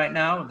empty right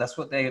now. That's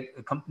what the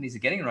companies are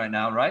getting right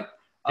now, right?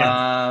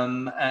 Yeah.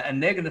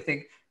 And they're going to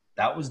think,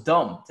 that was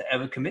dumb to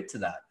ever commit to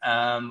that.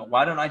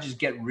 Why don't I just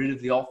get rid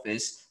of the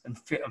office and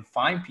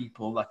find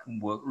people that can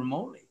work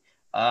remotely?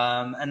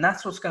 And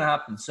that's what's going to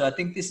happen. So I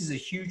think this is a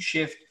huge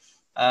shift.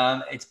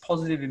 It's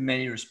positive in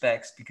many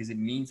respects because it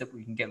means that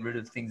we can get rid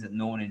of things that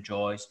no one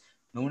enjoys.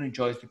 No one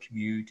enjoys the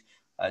commute.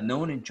 No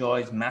one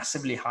enjoys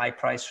massively high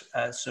price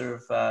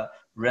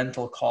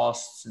rental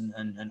costs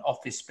and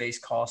office space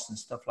costs and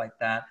stuff like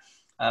that.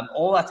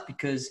 All that's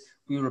because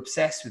we were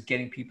obsessed with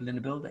getting people in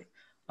the building.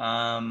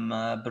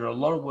 But a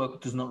lot of work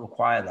does not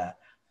require that.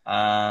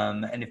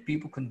 And if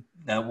people can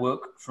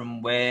work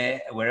from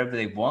wherever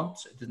they want,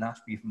 so it doesn't have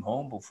to be from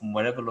home, but from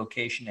whatever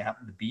location they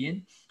happen to be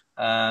in,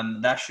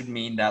 that should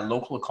mean that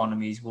local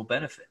economies will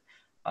benefit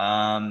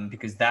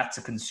because that's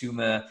a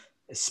consumer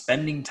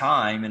spending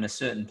time in a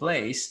certain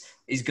place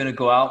is going to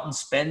go out and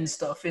spend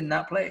stuff in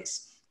that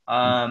place.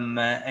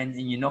 And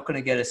you're not going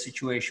to get a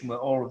situation where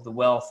all of the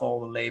wealth, all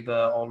the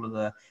labor, all of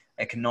the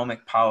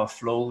economic power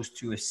flows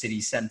to a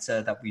city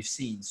center that we've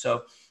seen.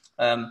 So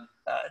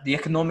the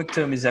economic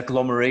term is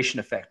agglomeration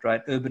effect,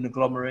 right? Urban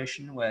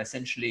agglomeration, where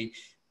essentially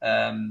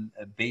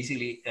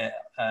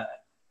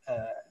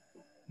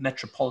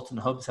metropolitan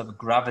hubs have a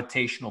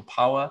gravitational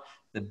power.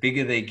 The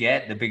bigger they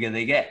get,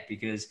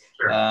 because,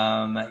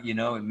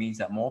 it means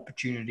that more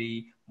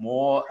opportunity,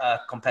 more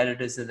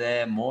competitors are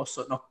there, more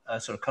sort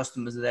of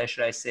customers are there,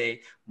 should I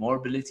say, more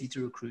ability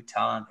to recruit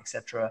talent,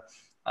 etc.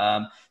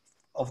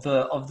 Of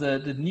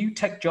the new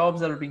tech jobs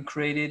that have been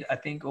created, I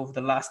think over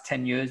the last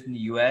 10 years in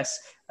the US,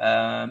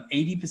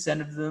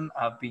 80% of them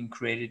have been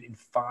created in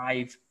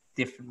 5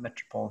 different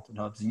metropolitan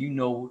hubs, and you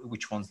know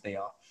which ones they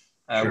are.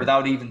 Sure.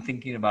 Without even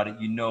thinking about it,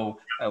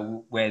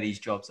 where these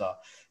jobs are.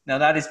 Now,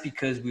 that is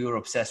because we were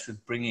obsessed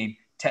with bringing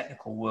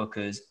technical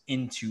workers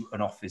into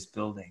an office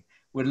building.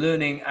 We're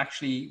learning,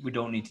 actually, we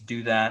don't need to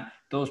do that.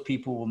 Those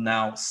people will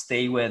now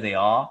stay where they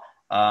are.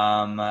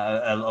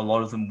 A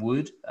lot of them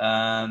would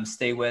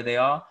stay where they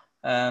are.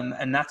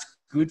 And that's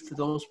good for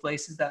those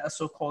places that are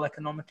so-called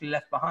economically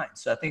left behind.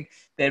 So I think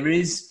there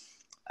is,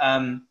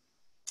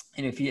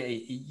 if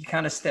you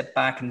kind of step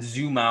back and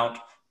zoom out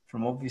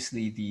from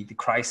obviously the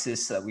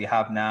crisis that we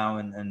have now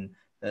and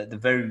the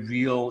very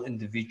real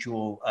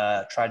individual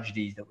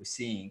tragedies that we're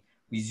seeing,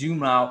 we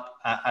zoom out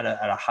at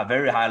a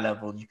very high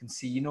level. You can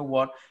see, you know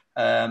what,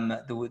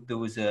 there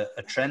was a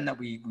trend that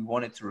we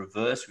wanted to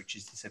reverse, which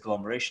is this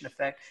agglomeration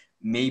effect.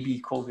 Maybe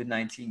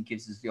COVID-19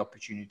 gives us the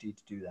opportunity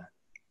to do that.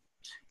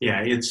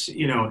 Yeah, it's,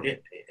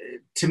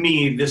 to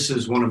me, this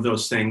is one of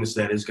those things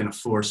that is going to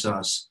force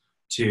us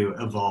to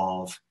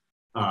evolve.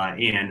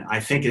 And I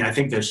think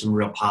there's some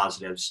real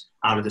positives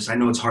out of this. I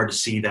know it's hard to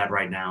see that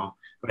right now,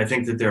 but I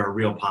think that there are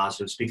real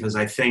positives because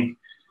I think,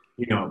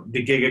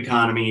 the gig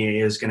economy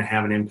is going to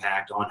have an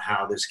impact on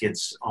how this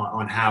gets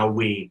on how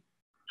we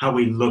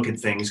look at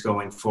things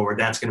going forward.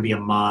 That's going to be a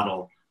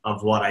model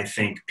of what I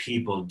think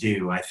people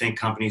do. I think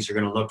companies are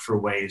going to look for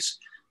ways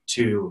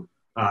to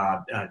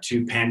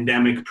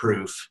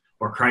pandemic-proof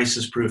or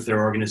crisis-proof their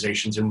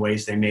organizations in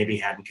ways they maybe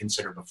hadn't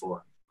considered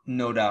before.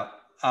 No doubt.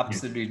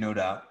 Absolutely, no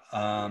doubt.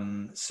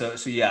 So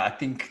yeah, I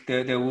think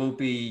there will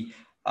be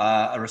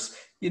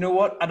you know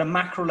what? At a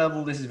macro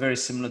level, this is very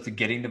similar to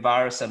getting the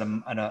virus at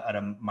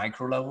a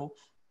micro level.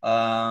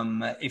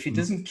 If it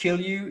doesn't kill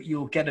you,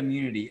 you'll get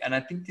immunity. And I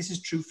think this is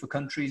true for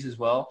countries as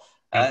well.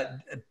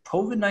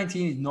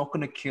 COVID-19 is not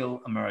going to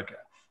kill America.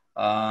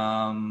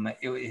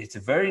 It's a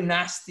very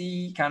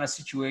nasty kind of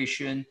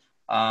situation.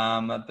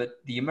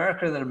 But the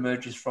America that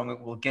emerges from it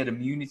will get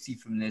immunity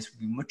from this, will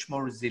be much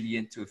more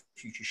resilient to a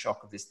future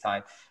shock of this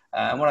type.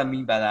 And what I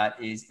mean by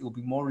that is it will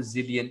be more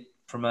resilient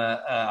from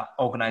a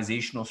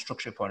organizational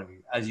structure point of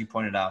view. As you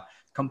pointed out,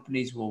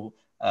 companies will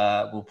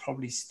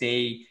probably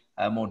stay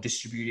more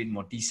distributed,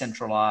 more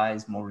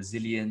decentralized, more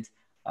resilient.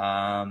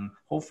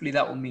 Hopefully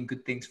that will mean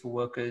good things for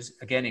workers.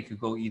 Again, it could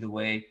go either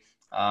way.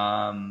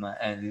 And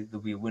there'll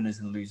be a winners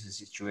and losers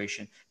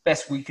situation.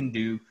 Best we can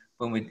do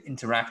when we're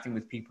interacting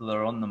with people that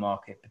are on the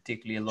market,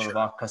 particularly a lot of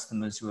our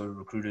customers who are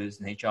recruiters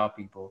and HR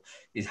people,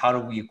 is how do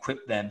we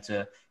equip them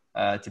to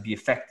be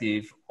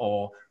effective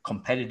or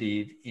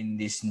competitive in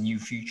this new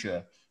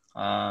future?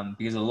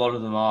 Because a lot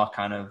of them are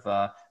kind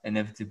of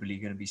inevitably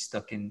going to be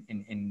stuck in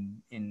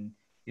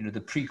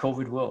the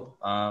pre-COVID world.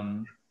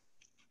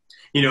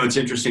 It's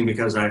interesting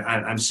because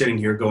I'm sitting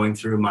here going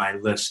through my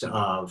list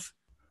of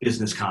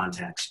business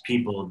contacts,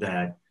 people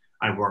that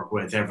I work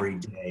with every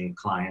day,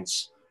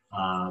 clients,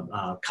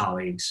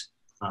 colleagues,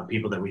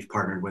 people that we've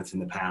partnered with in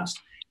the past.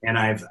 And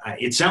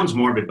it sounds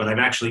morbid, but I've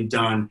actually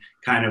done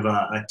kind of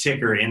a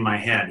ticker in my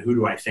head. Who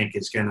do I think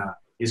is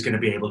gonna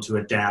be able to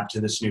adapt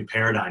to this new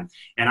paradigm?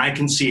 And I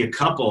can see a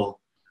couple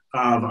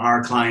of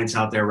our clients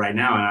out there right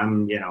now,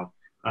 and I'm,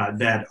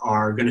 that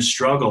are going to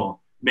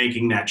struggle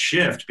making that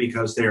shift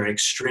because they're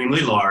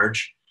extremely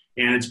large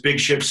and it's big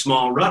ship,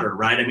 small rudder,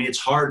 right? I mean, it's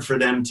hard for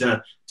them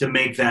to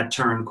make that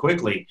turn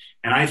quickly.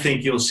 And I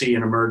think you'll see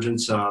an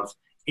emergence of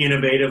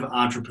innovative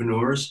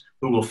entrepreneurs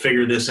who will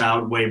figure this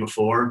out way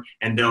before,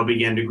 and they'll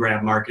begin to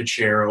grab market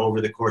share over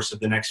the course of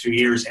the next few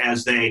years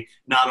as they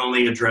not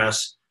only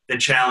address the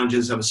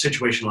challenges of a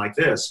situation like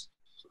this,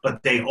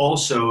 but they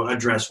also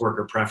address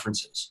worker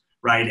preferences,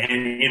 right?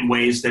 And in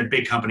ways that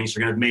big companies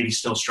are going to maybe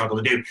still struggle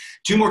to do.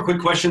 Two more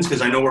quick questions,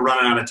 because I know we're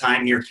running out of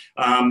time here.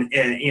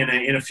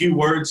 In a few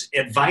words,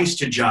 advice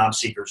to job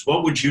seekers.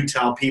 What would you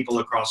tell people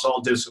across all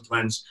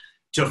disciplines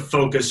to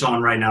focus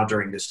on right now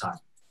during this time?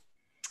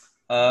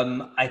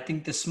 I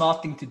think the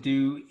smart thing to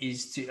do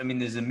is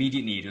there's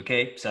immediate need,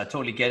 okay? So I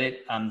totally get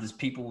it. There's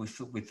people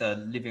with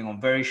living on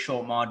very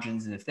short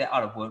margins, and if they're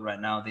out of work right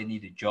now, they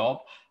need a job.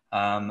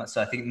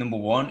 So I think number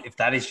one, if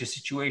that is your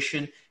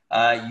situation,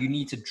 you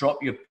need to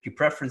drop your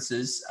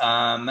preferences.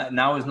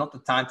 Now is not the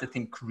time to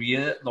think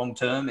career long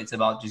term. It's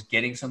about just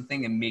getting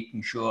something and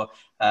making sure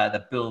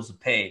that bills are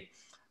paid.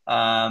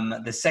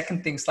 The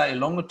second thing, slightly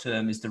longer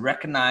term, is to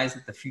recognize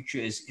that the future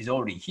is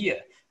already here.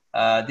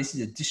 This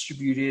is a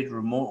distributed,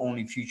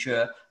 remote-only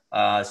future.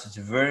 So it's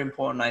very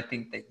important, I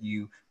think, that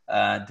you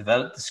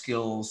develop the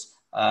skills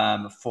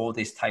for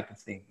this type of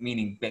thing,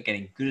 meaning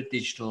getting good at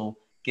digital,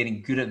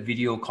 getting good at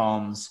video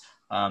comms,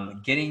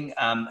 getting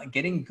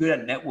good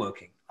at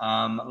networking.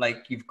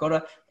 Like you've got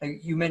to,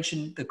 like you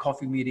mentioned the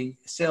coffee meeting,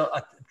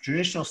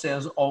 traditional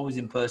sales always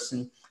in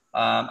person.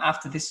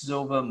 After this is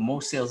over,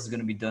 most sales is going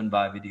to be done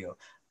by video.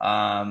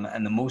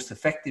 And the most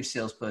effective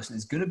salesperson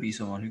is going to be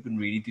someone who can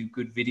really do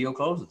good video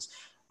closes.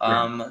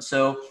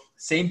 So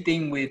same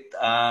thing with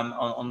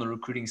on the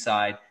recruiting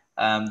side,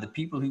 the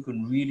people who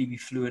can really be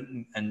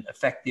fluent and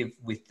effective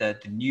with the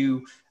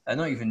new,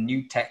 not even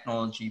new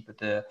technology, but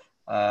the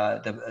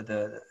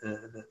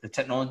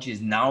technology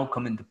is now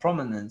coming to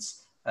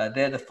prominence.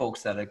 They're the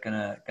folks that are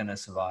gonna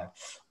survive.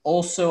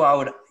 Also, I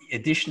would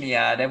additionally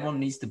add, everyone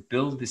needs to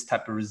build this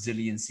type of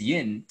resiliency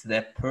into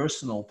their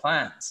personal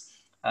plans.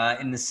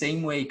 In the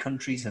same way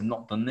countries have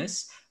not done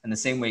this, and the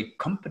same way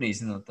companies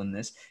have not done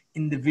this,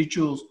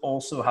 individuals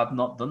also have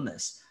not done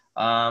this.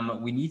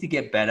 We need to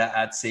get better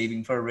at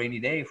saving for a rainy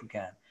day if we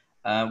can.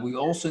 We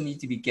also need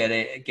to be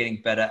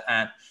getting better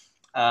at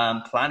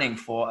planning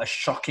for a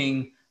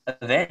shocking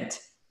event.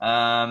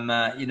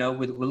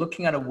 We're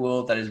looking at a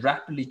world that is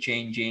rapidly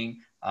changing.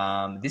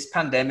 This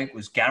pandemic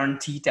was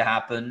guaranteed to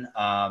happen.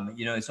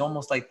 It's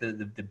almost like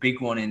the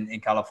big one in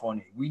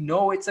California. We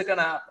know it's going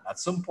to happen at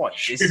some point.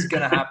 This is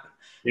going to happen.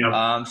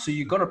 Yep. So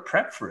you've got to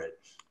prep for it.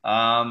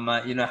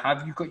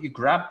 Have you got your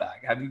grab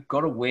bag? Have you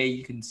got a way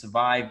you can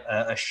survive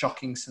a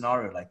shocking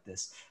scenario like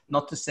this?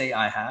 Not to say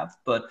I have,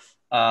 but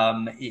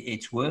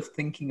it's worth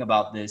thinking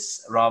about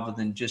this rather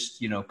than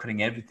just,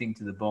 cutting everything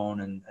to the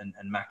bone and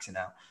maxing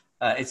out.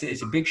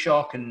 It's a big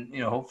shock, and,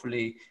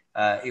 hopefully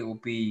it will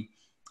be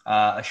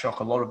a shock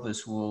a lot of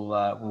us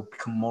will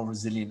become more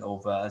resilient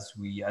over as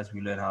we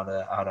learn how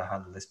to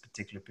handle this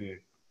particular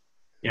period.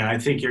 Yeah, I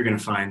think you're going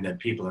to find that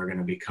people are going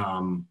to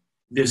become,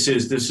 this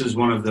is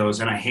one of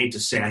those, and I hate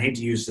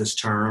to use this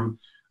term,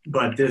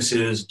 but this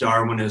is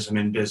Darwinism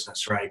in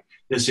business, right?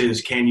 This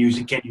is, can you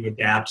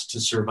adapt to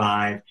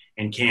survive,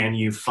 and can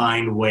you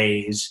find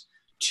ways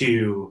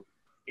to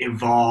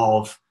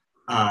evolve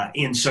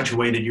in such a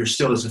way that you're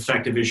still as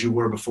effective as you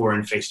were before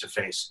in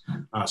face-to-face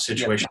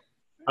situation.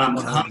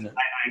 Yep.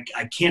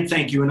 I can't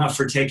thank you enough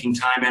for taking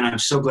time, and I'm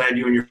so glad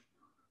you and your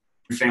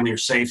family are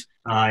safe.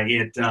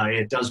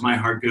 It does my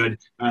heart good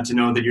to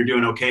know that you're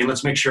doing okay.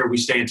 Let's make sure we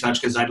stay in touch,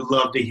 because I'd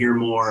love to hear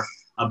more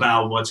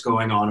about what's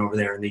going on over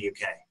there in the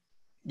UK.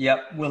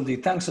 Yep, will do.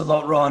 Thanks a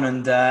lot, Ron,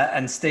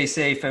 and stay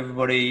safe,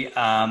 everybody.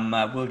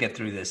 We'll get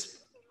through this.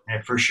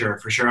 Yeah, for sure.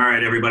 All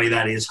right, everybody,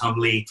 that is Hung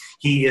Lee.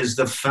 He is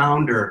the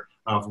founder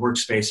of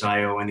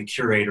Workspace.io and the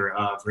curator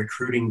of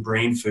Recruiting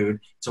Brain Food.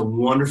 It's a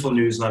wonderful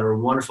newsletter, a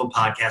wonderful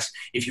podcast.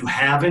 If you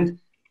haven't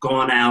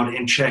gone out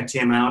and checked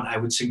him out, I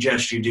would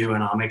suggest you do,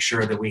 and I'll make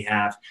sure that we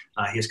have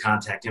his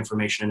contact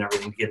information and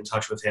everything to get in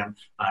touch with him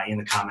in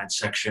the comments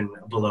section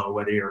below,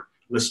 whether you're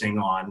listening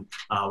on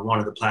one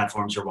of the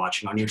platforms or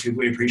watching on YouTube.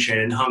 We appreciate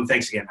it. And Hung,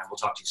 thanks again, man. We'll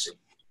talk to you soon.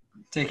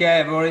 Take care,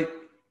 everybody.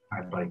 All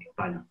right, buddy.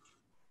 Bye now.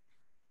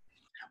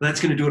 Well, that's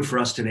going to do it for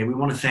us today. We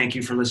want to thank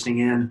you for listening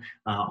in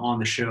on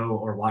the show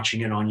or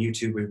watching it on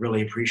YouTube. We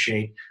really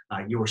appreciate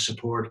your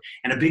support.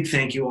 And a big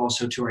thank you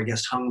also to our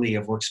guest Hung Lee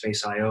of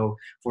Workspace.io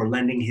for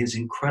lending his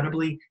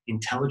incredibly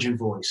intelligent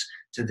voice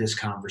to this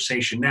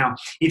conversation. Now,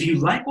 if you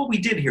like what we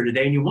did here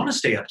today and you want to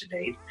stay up to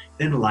date,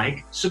 then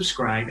like,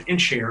 subscribe,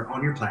 and share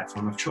on your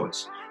platform of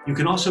choice. You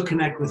can also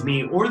connect with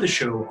me or the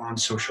show on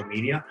social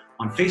media,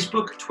 on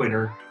Facebook,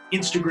 Twitter,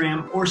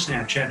 Instagram, or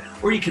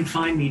Snapchat, or you can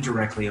find me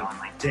directly on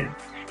LinkedIn.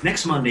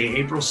 Next Monday,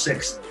 April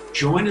 6th,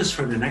 join us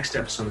for the next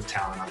episode of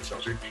Talent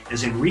Unfiltered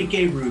as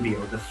Enrique Rubio,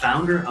 the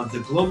founder of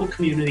the global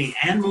community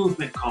and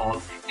movement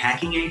called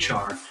Hacking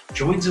HR,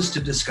 joins us to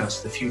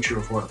discuss the future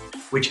of work,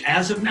 which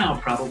as of now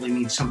probably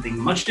means something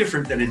much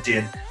different than it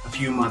did a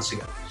few months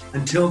ago.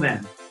 Until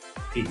then,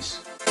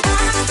 peace.